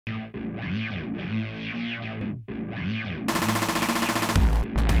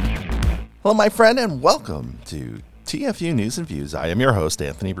Hello, my friend, and welcome to TFU News and Views. I am your host,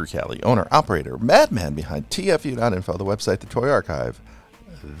 Anthony Brucali, owner, operator, madman behind TFU.info, the website, the Toy Archive,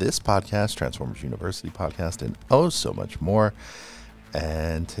 this podcast, Transformers University podcast, and oh so much more.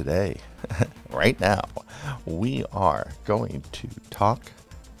 And today, right now, we are going to talk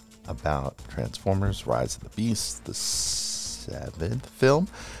about Transformers Rise of the Beast, the 7th film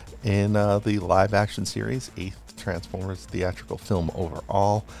in the live-action series, 8th Transformers theatrical film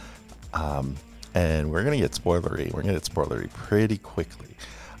overall. And we're going to get spoilery. We're going to get spoilery pretty quickly.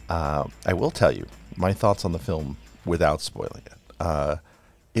 I will tell you my thoughts on the film without spoiling it.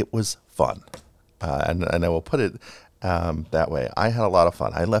 It was fun. And I will put it that way. I had a lot of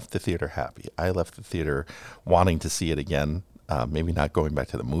fun. I left the theater happy. I left the theater wanting to see it again. Maybe not going back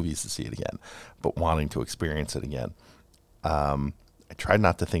to the movies to see it again, but wanting to experience it again. I tried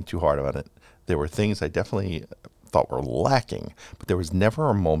not to think too hard about it. There were things I definitely thought were lacking, but there was never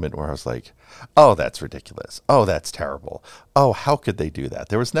a moment where I was like, oh, that's ridiculous. Oh, that's terrible. Oh, how could they do that?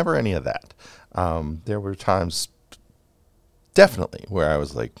 There was never any of that. There were times definitely where I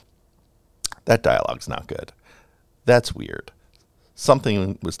was like, that dialogue's not good. That's weird.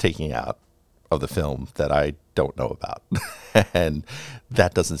 Something was taking out of the film that I don't know about. And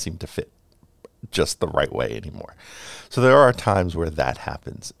that doesn't seem to fit just the right way anymore. So there are times where that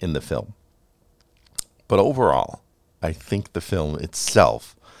happens in the film. But overall, I think the film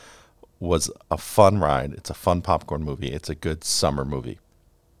itself was a fun ride. It's a fun popcorn movie. It's a good summer movie.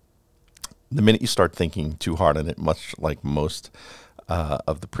 The minute you start thinking too hard on it, much like most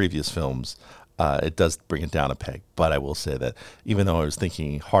of the previous films, it does bring it down a peg. But I will say that even though I was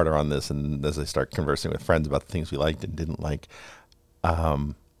thinking harder on this, and as I start conversing with friends about the things we liked and didn't like,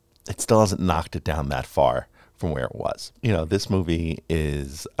 it still hasn't knocked it down that far from where it was. You know, this movie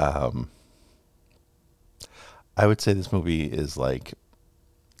is... I would say this movie is like,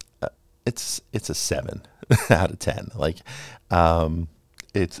 it's a 7 out of 10. Like,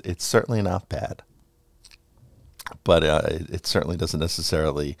 it's certainly not bad, but it certainly doesn't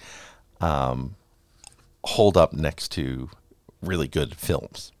necessarily hold up next to really good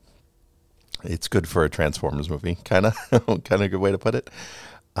films. It's good for a Transformers movie, kind of a good way to put it.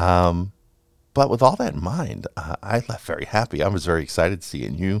 But with all that in mind, I left very happy. I was very excited to see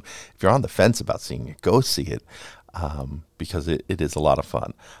it. And if you're on the fence about seeing it, go see it because it is a lot of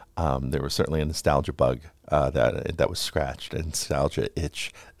fun. There was certainly a nostalgia bug that was scratched, a nostalgia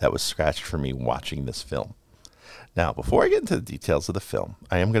itch that was scratched for me watching this film. Now, before I get into the details of the film,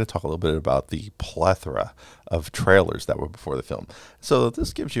 I am going to talk a little bit about the plethora of trailers that were before the film. So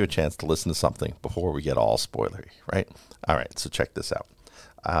this gives you a chance to listen to something before we get all spoilery, right? All right, so check this out.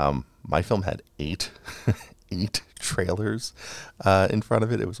 My film had eight trailers in front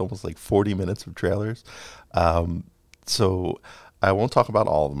of it. It was almost like 40 minutes of trailers. So I won't talk about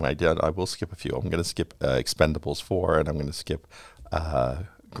all of them. I will skip a few. I'm going to skip Expendables 4, and I'm going to skip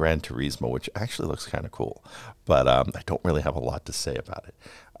Gran Turismo, which actually looks kind of cool. But I don't really have a lot to say about it.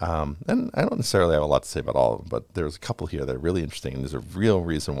 And I don't necessarily have a lot to say about all of them, but there's a couple here that are really interesting, and there's a real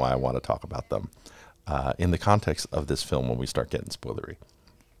reason why I want to talk about them in the context of this film when we start getting spoilery.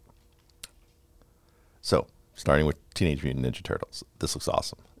 So, starting with Teenage Mutant Ninja Turtles. This looks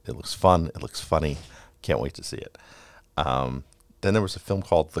awesome. It looks fun. It looks funny. Can't wait to see it. Then there was a film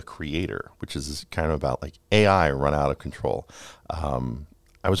called The Creator, which is kind of about like AI run out of control.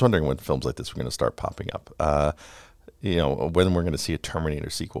 I was wondering when films like this were going to start popping up. When we're going to see a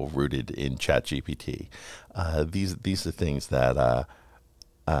Terminator sequel rooted in ChatGPT. These are things that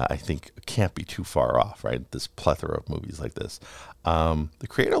I think can't be too far off, right? This plethora of movies like this. The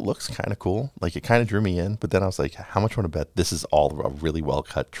Creator looks kind of cool. Like, it kind of drew me in, but then I was like, how much want to bet this is all a really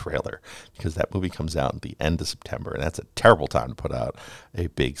well-cut trailer? Because that movie comes out at the end of September, and that's a terrible time to put out a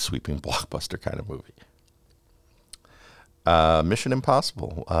big, sweeping blockbuster kind of movie. Mission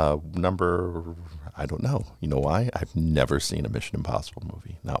Impossible, I don't know. You know why? I've never seen a Mission Impossible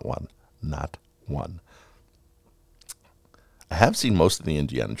movie. Not one. Not one. I have seen most of the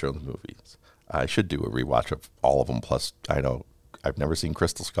Indiana Jones movies. I should do a rewatch of all of them. Plus, I know I've never seen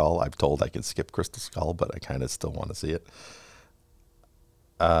Crystal Skull. I'm told I can skip Crystal Skull, but I kind of still want to see it.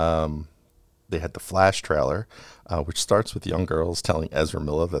 They had the Flash trailer, which starts with young girls telling Ezra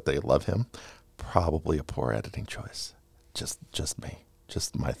Miller that they love him. Probably a poor editing choice. Just me.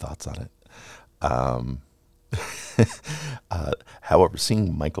 Just my thoughts on it. However,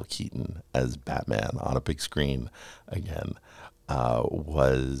 seeing Michael Keaton as Batman on a big screen again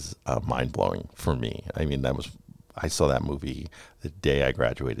was mind-blowing for me. I mean, I saw that movie the day I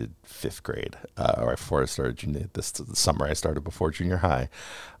graduated 5th grade, or before I started the summer I started before junior high.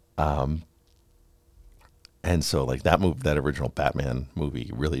 And so like that movie, that original Batman movie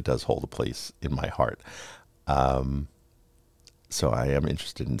really does hold a place in my heart. Um, so I am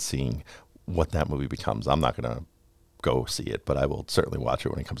interested in seeing what that movie becomes. I'm not going to go see it, but I will certainly watch it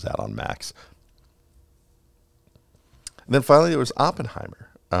when it comes out on Max. And then finally, there was Oppenheimer.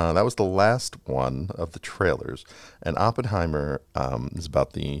 That was the last one of the trailers, and Oppenheimer is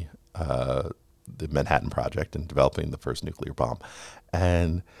about the Manhattan Project and developing the first nuclear bomb.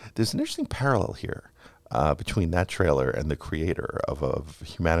 And there's an interesting parallel here between that trailer and the creator of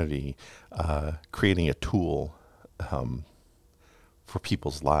humanity creating a tool for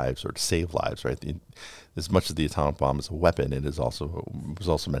people's lives or to save lives, right? As much as the atomic bomb is a weapon, it was also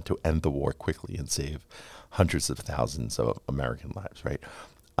meant to end the war quickly and save hundreds of thousands of American lives, right?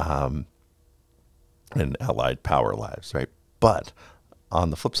 And Allied power lives, right? But on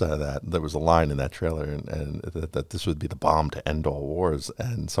the flip side of that, there was a line in that trailer and that this would be the bomb to end all wars.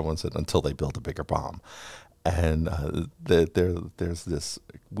 And someone said, until they build a bigger bomb. And there's this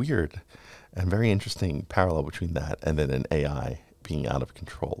weird and very interesting parallel between that and then an AI being out of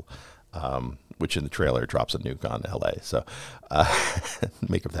control, which in the trailer drops a nuke on LA. So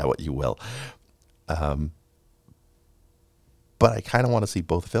make of that what you will. But I kind of want to see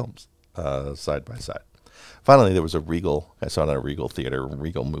both films side by side. Finally, there was I saw it at a Regal theater.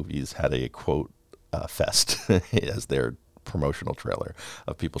 Regal Movies had a quote fest as their promotional trailer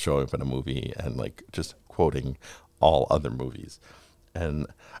of people showing up in a movie and like just quoting all other movies. And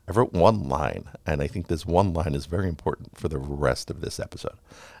I wrote one line, and I think this one line is very important for the rest of this episode.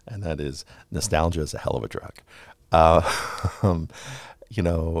 And that is, nostalgia is a hell of a drug.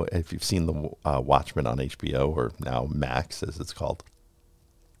 If you've seen the Watchmen on HBO, or now Max as it's called,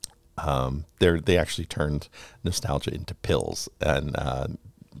 they actually turned nostalgia into pills and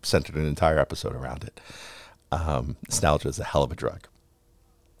centered an entire episode around it. Nostalgia is a hell of a drug.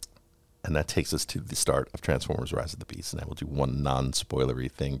 And that takes us to the start of Transformers Rise of the Beast. And I will do one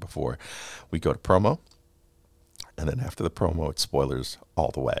non-spoilery thing before we go to promo. And then after the promo, it's spoilers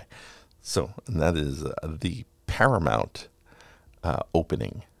all the way. So, and that is the Paramount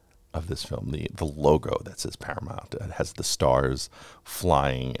opening of this film. The logo that says Paramount. It has the stars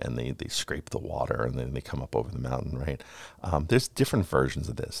flying, and they scrape the water, and then they come up over the mountain, right? There's different versions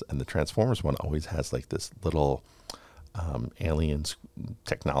of this. And the Transformers one always has like this little aliens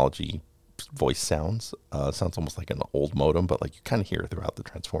technology voice sounds. Sounds almost like an old modem, but like you kind of hear it throughout the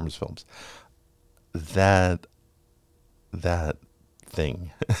Transformers films. That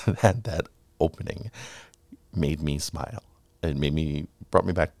thing, that opening mad me smile. It brought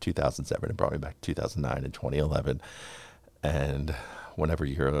me back to 2007. It brought me back to 2009 and 2011. And whenever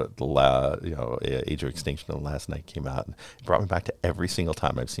you hear Age of Extinction and Last Night came out, it brought me back to every single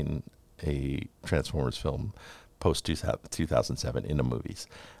time I've seen a Transformers film post 2007 in the movies.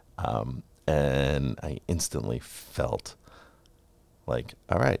 And I instantly felt like,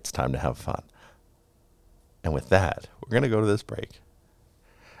 all right, it's time to have fun. And with that, we're going to go to this break.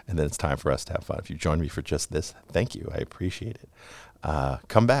 And then it's time for us to have fun. If you join me for just this, thank you. I appreciate it.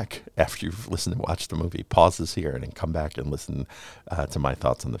 Come back after you've listened and watched the movie. Pause this here and then come back and listen to my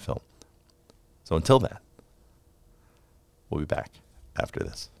thoughts on the film. So until then, we'll be back after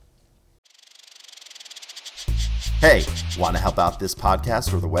this. Hey, want to help out this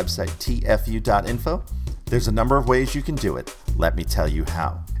podcast or the website tfu.info? There's a number of ways you can do it. Let me tell you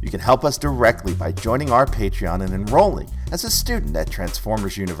how. You can help us directly by joining our Patreon and enrolling as a student at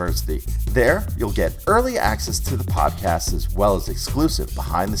Transformers University. There, you'll get early access to the podcast as well as exclusive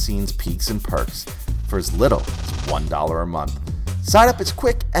behind-the-scenes peeks and perks for as little as $1 a month. Sign up is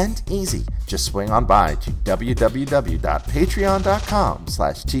quick and easy. Just swing on by to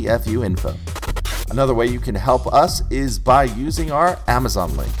www.patreon.com/tfuinfo. Another way you can help us is by using our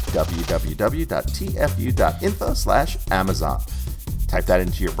Amazon link, www.tfu.info/Amazon. Type that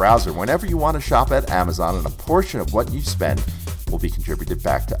into your browser whenever you want to shop at Amazon, and a portion of what you spend will be contributed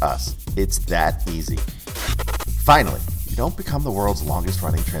back to us. It's that easy. Finally, you don't become the world's longest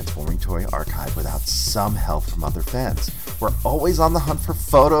running transforming toy archive without some help from other fans. We're always on the hunt for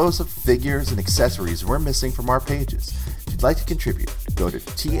photos of figures and accessories we're missing from our pages. If you'd like to contribute, go to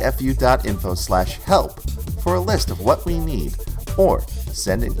tfu.info/help for a list of what we need, or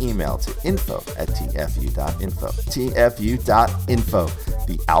send an email to info@tfu.info. tfu.info,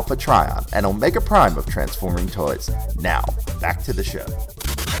 the Alpha Trion and Omega Prime of transforming toys. Now, back to the show.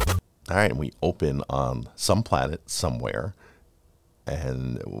 All right, and we open on some planet somewhere,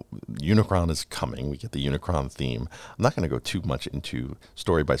 and Unicron is coming. We get the Unicron theme. I'm not going to go too much into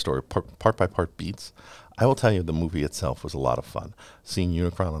story by story, part by part beats. I will tell you the movie itself was a lot of fun. Seeing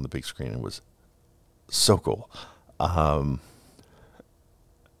Unicron on the big screen, it was so cool.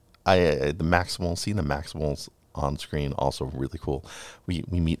 the Maximal, seeing the Maximals on screen, also really cool. We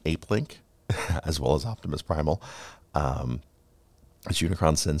meet Ape Link as well as Optimus Primal. Um, as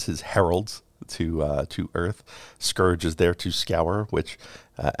Unicron sends his heralds to Earth, Scourge is there to scour. Which,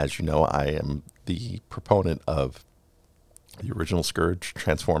 as you know, I am the proponent of the original Scourge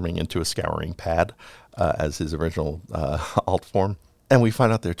transforming into a scouring pad as his original alt form. And we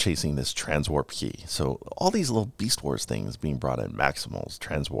find out they're chasing this transwarp key. So all these little Beast Wars things being brought in, Maximals,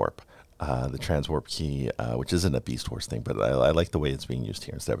 transwarp, the transwarp key, which isn't a Beast Wars thing, but I like the way it's being used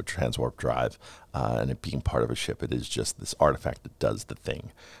here. Instead of a transwarp drive and it being part of a ship, it is just this artifact that does the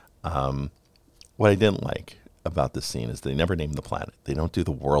thing. What I didn't like about this scene is they never name the planet. They don't do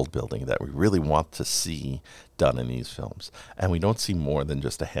the world building that we really want to see done in these films. And we don't see more than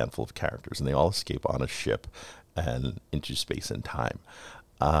just a handful of characters, and they all escape on a ship and into space and time.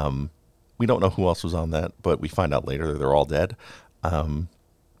 We don't know who else was on that, but we find out later that they're all dead. And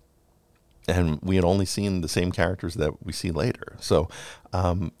we had only seen the same characters that we see later. So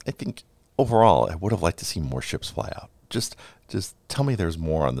I think overall, I would have liked to see more ships fly out. Just tell me there's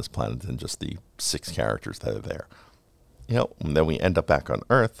more on this planet than just the 6 characters that are there. And then we end up back on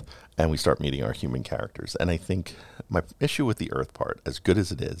Earth, and we start meeting our human characters. And I think my issue with the Earth part, as good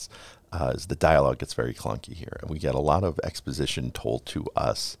as it is the dialogue gets very clunky here. And we get a lot of exposition told to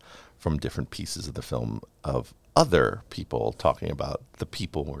us from different pieces of the film of other people talking about the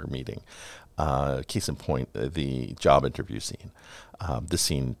people we're meeting. Case in point, the job interview scene. This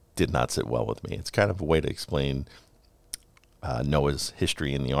scene did not sit well with me. It's kind of a way to explain Noah's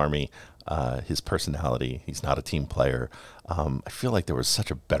history in the Army, his personality. He's not a team player. I feel like there was such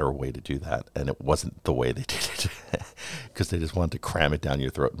a better way to do that, and it wasn't the way they did it because they just wanted to cram it down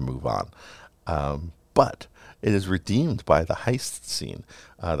your throat and move on. But it is redeemed by the heist scene.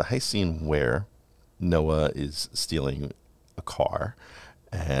 The heist scene where Noah is stealing a car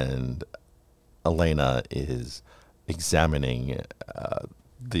and Elena is examining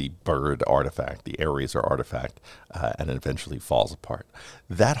the bird artifact, the air razor artifact, and it eventually falls apart.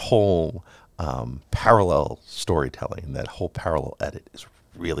 That whole parallel storytelling, that whole parallel edit is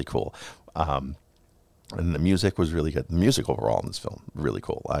really cool. And the music was really good. The music overall in this film, really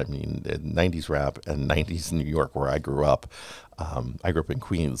cool. I mean, 90s rap and 90s New York, where I grew up. I grew up in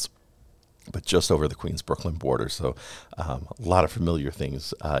Queens, but just over the Queens-Brooklyn border. So a lot of familiar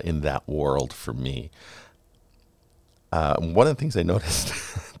things in that world for me. One of the things I noticed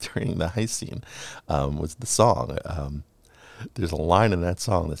during the heist scene was the song. There's a line in that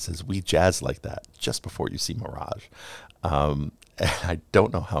song that says, "We jazz like that," just before you see Mirage. And I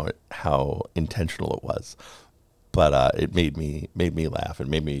don't know how intentional it was, but it made me laugh and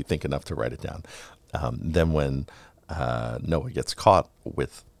made me think enough to write it down. Then when Noah gets caught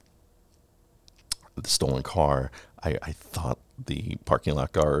with the stolen car, I thought the parking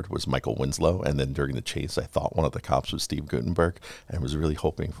lot guard was Michael Winslow, and then during the chase, I thought one of the cops was Steve Guttenberg, and was really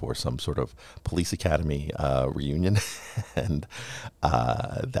hoping for some sort of police academy reunion, and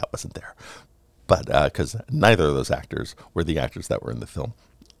that wasn't there. But because neither of those actors were the actors that were in the film.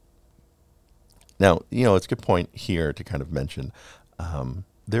 Now, it's a good point here to kind of mention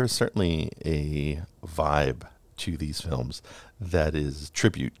there's certainly a vibe to these films that is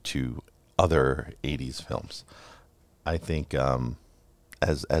tribute to other 80s films. I think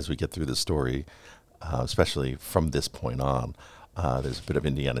as we get through the story, especially from this point on, there's a bit of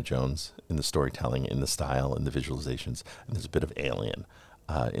Indiana Jones in the storytelling, in the style, in the visualizations, and there's a bit of Alien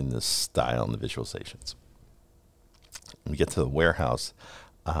in the style and the visualizations. We get to the warehouse,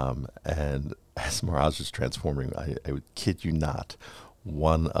 and as Mirage is transforming, I would kid you not,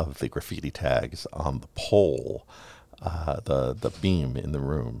 one of the graffiti tags on the pole, the beam in the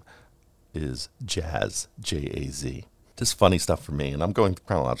room, is Jazz, J-A-Z. Just funny stuff for me, and I'm going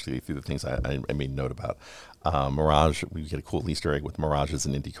chronologically through the things I made note about. Mirage, we get a cool Easter egg with Mirage as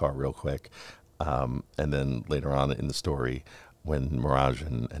an IndyCar real quick. And then later on in the story, when Mirage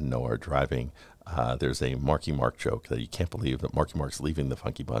and Noah are driving, there's a Marky Mark joke that you can't believe that Marky Mark's leaving the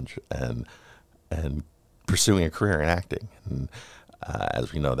Funky Bunch and pursuing a career in acting. And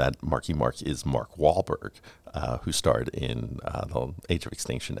as we know, that Marky Mark is Mark Wahlberg, who starred in The Age of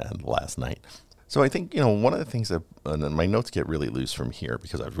Extinction and The Last Night. So I think, one of the things that, and my notes get really loose from here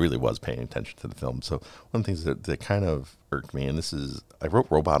because I really was paying attention to the film. So one of the things that kind of irked me, and this is, I wrote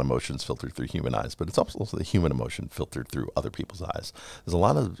robot emotions filtered through human eyes, but it's also the human emotion filtered through other people's eyes. There's a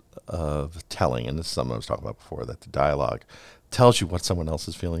lot of telling, and this is something I was talking about before, that the dialogue tells you what someone else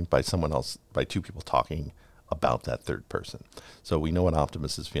is feeling by two people talking about that third person. So we know what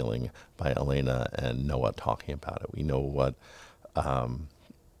Optimus is feeling by Elena and Noah talking about it. We know what,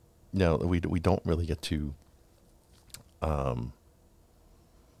 we don't really get to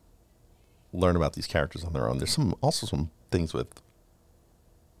learn about these characters on their own. There's also some things with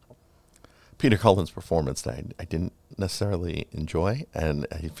Peter Cullen's performance that I didn't necessarily enjoy, and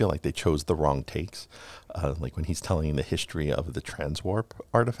I feel like they chose the wrong takes. Like when he's telling the history of the transwarp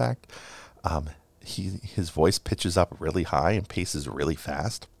artifact, his voice pitches up really high and paces really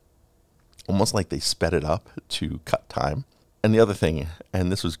fast, almost like they sped it up to cut time. And the other thing,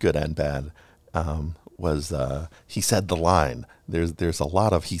 and this was good and bad, was he said the line. There's a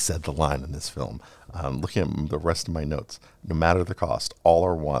lot of he said the line in this film. Looking at the rest of my notes, no matter the cost, all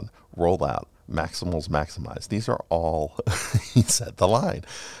are one, roll out, maximals maximize. These are all he said the line.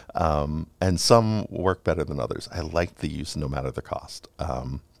 And some work better than others. I liked the use no matter the cost.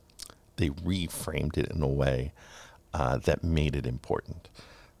 They reframed it in a way that made it important.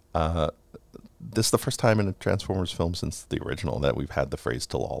 This is the first time in a Transformers film since the original that we've had the phrase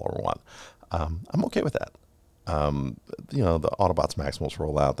till all are one. I'm okay with that. The Autobots Maximals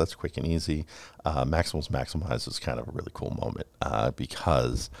roll out. That's quick and easy. Maximals maximize is kind of a really cool moment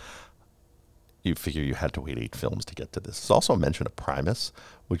because you figure you had to wait 8 films to get to this. There's also a mention of Primus,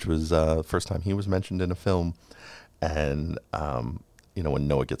 which was the first time he was mentioned in a film. And, when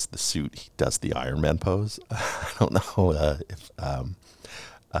Noah gets the suit, he does the Iron Man pose. I don't know if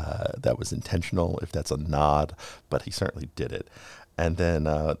that was intentional, if that's a nod, but he certainly did it. And then,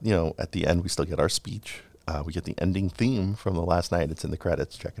 at the end, we still get our speech. We get the ending theme from the last night. It's in the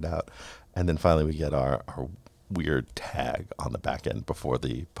credits. Check it out. And then finally, we get our weird tag on the back end before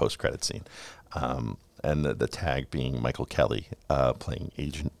the post-credit scene. And the tag being Michael Kelly playing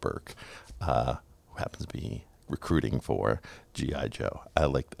Agent Burke, who happens to be recruiting for G.I. Joe. I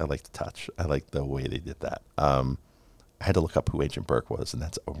like the touch. I like the way they did that. I had to look up who Agent Burke was, and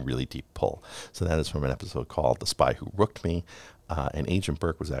that's a really deep pull. So that is from an episode called The Spy Who Rooked Me. And Agent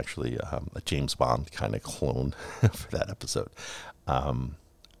Burke was actually a James Bond kind of clone for that episode.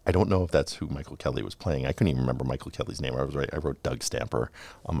 I don't know if that's who Michael Kelly was playing. I couldn't even remember Michael Kelly's name. I was right. I wrote Doug Stamper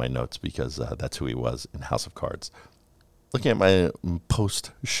on my notes because that's who he was in House of Cards. Looking at my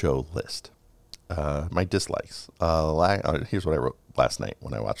post-show list, my dislikes. Here's what I wrote last night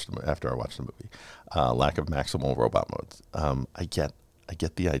after I watched the movie. Lack of maximal robot modes. I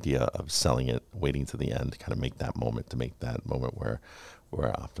get the idea of selling it, waiting to the end to kind of make that moment,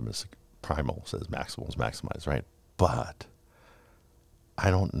 where Optimus Primal says maximals maximize, right? But I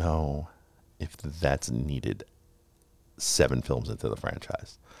don't know if that's needed 7 films into the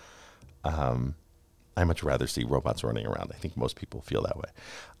franchise. I much rather see robots running around. I think most people feel that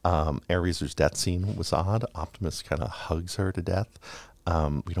way. Air Razor's death scene was odd. Optimus kind of hugs her to death.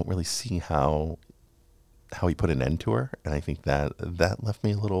 We don't really see how he put an end to her, and I think that left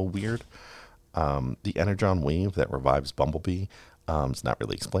me a little weird. The Energon wave that revives Bumblebee is not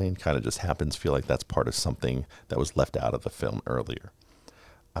really explained, kind of just happens. Feel like that's part of something that was left out of the film earlier.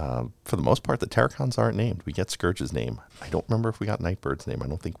 For the most part, the Terracons aren't named. We get Scourge's name. I don't remember if we got Nightbird's name. I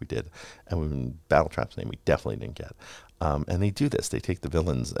don't think we did. And Battletrap's name we definitely didn't get. And they do this. They take the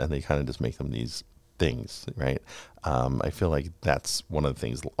villains and they kind of just make them these things, right? I feel like that's one of the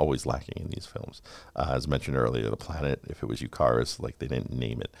things always lacking in these films. As mentioned earlier, the planet, if it was Eucharis, like they didn't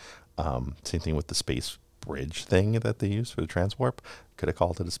name it. Same thing with the space bridge thing that they used for the transwarp. Could have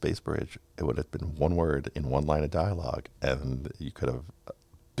called it a space bridge. It would have been one word in one line of dialogue, and you could have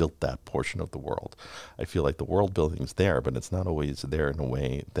built that portion of the world. I feel like the world building's there, but it's not always there in a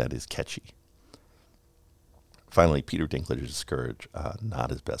way that is catchy. Finally, Peter Dinklage's Scourge, not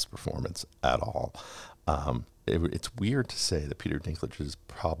his best performance at all. It's weird to say that Peter Dinklage is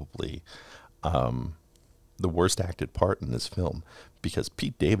probably the worst acted part in this film, because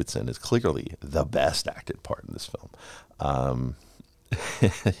Pete Davidson is clearly the best acted part in this film.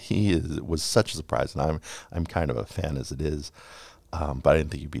 He was such a surprise, and I'm kind of a fan as it is. But I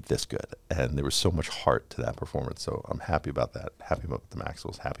didn't think he'd be this good. And there was so much heart to that performance. So I'm happy about that. Happy about the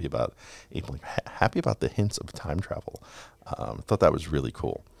Maxwells. Happy about the hints of time travel. I thought that was really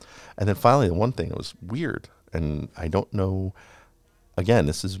cool. And then finally, the one thing that was weird, and I don't know, again,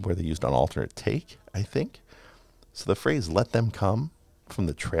 this is where they used an alternate take, I think. So the phrase, let them come, from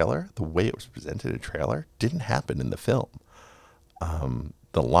the trailer, the way it was presented in the trailer, didn't happen in the film.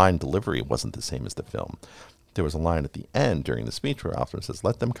 The line delivery wasn't the same as the film. There was a line at the end during the speech where Optimus says,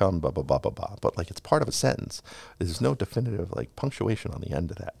 let them come, blah, blah, blah, blah, blah. But, it's part of a sentence. There's no definitive, punctuation on the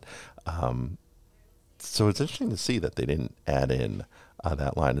end of that. So it's interesting to see that they didn't add in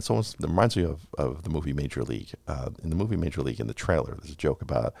that line. It reminds me of the movie Major League. In the movie Major League, in the trailer, there's a joke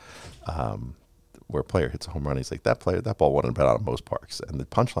about where a player hits a home run. He's like, that ball wouldn't have been out of most parks. And the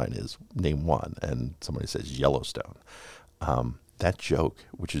punchline is, name one. And somebody says Yellowstone. That joke,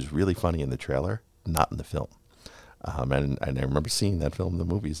 which is really funny in the trailer, not in the film. And I remember seeing that film in the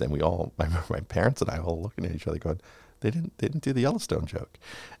movies, and I remember my parents and I all looking at each other going, they didn't do the Yellowstone joke.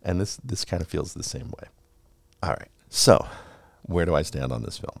 And this kind of feels the same way. All right, so where do I stand on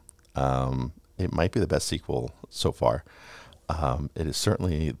this film? It might be the best sequel so far. It is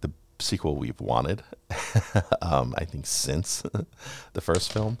certainly the sequel we've wanted, I think, since the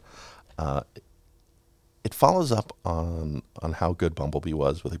first film. It follows up on how good Bumblebee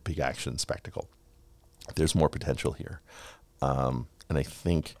was with a big action spectacle. There's more potential here. And I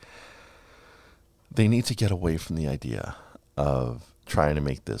think they need to get away from the idea of trying to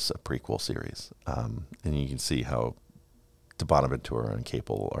make this a prequel series. And you can see how Bonaventura and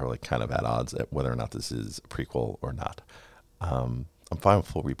Capel are like kind of at odds at whether or not this is a prequel or not. I'm fine with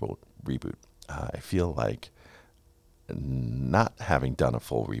full reboot. I feel like not having done a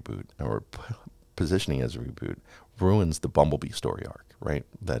full reboot or positioning as a reboot ruins the Bumblebee story arc, right?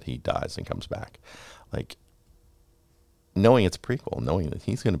 That he dies and comes back. Like, knowing it's a prequel, knowing that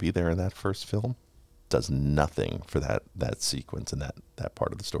he's going to be there in that first film, does nothing for that sequence and that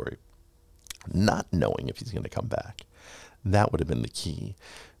part of the story. Not knowing if he's going to come back, that would have been the key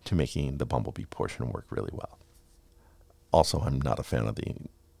to making the Bumblebee portion work really well. Also, I'm not a fan of the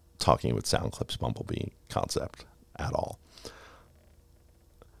talking with sound clips Bumblebee concept at all.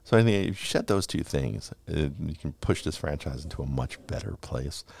 So I think if you shed those two things, you can push this franchise into a much better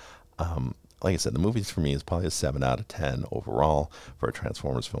place. Like I said, the movies for me is probably a 7 out of 10 overall. For a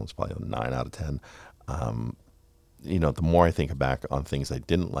Transformers film, it's probably a 9 out of 10. The more I think back on things I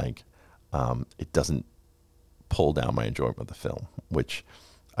didn't like, it doesn't pull down my enjoyment of the film, which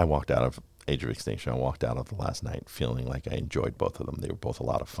I walked out of Age of Extinction. I walked out of The Last Night feeling like I enjoyed both of them. They were both a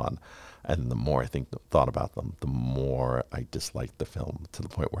lot of fun. And the more I thought about them, the more I disliked the film, to the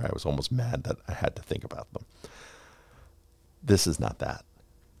point where I was almost mad that I had to think about them. This is not that.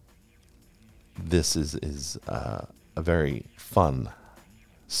 This is a very fun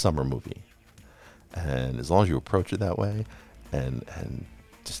summer movie. And as long as you approach it that way and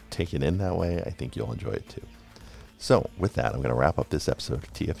just take it in that way, I think you'll enjoy it too. So with that, I'm going to wrap up this episode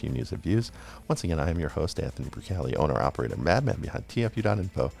of TFU News and Views. Once again, I am your host, Anthony Brucali, owner-operator, madman behind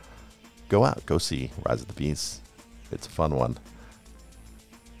TFU.info. Go out, go see Rise of the Beasts. It's a fun one.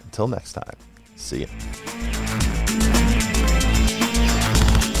 Until next time, see ya.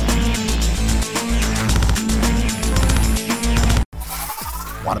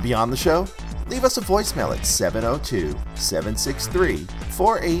 Want to be on the show? Leave us a voicemail at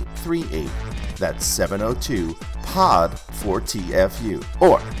 702-763-4838. That's 702-POD-4TFU.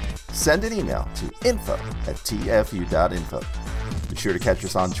 Or send an email to info@tfu.info. Be sure to catch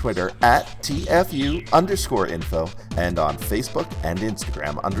us on Twitter at TFU_info and on Facebook and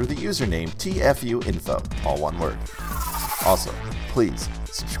Instagram under the username TFUinfo, all one word. Also, please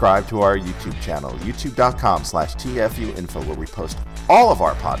subscribe to our YouTube channel, youtube.com/TFUinfo, where we post all of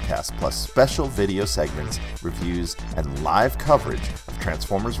our podcasts, plus special video segments, reviews, and live coverage of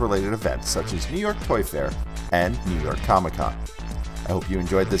Transformers-related events such as New York Toy Fair and New York Comic-Con. I hope you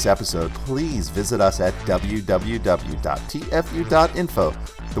enjoyed this episode. Please visit us at www.tfu.info,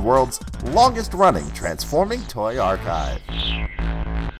 the world's longest-running transforming toy archive.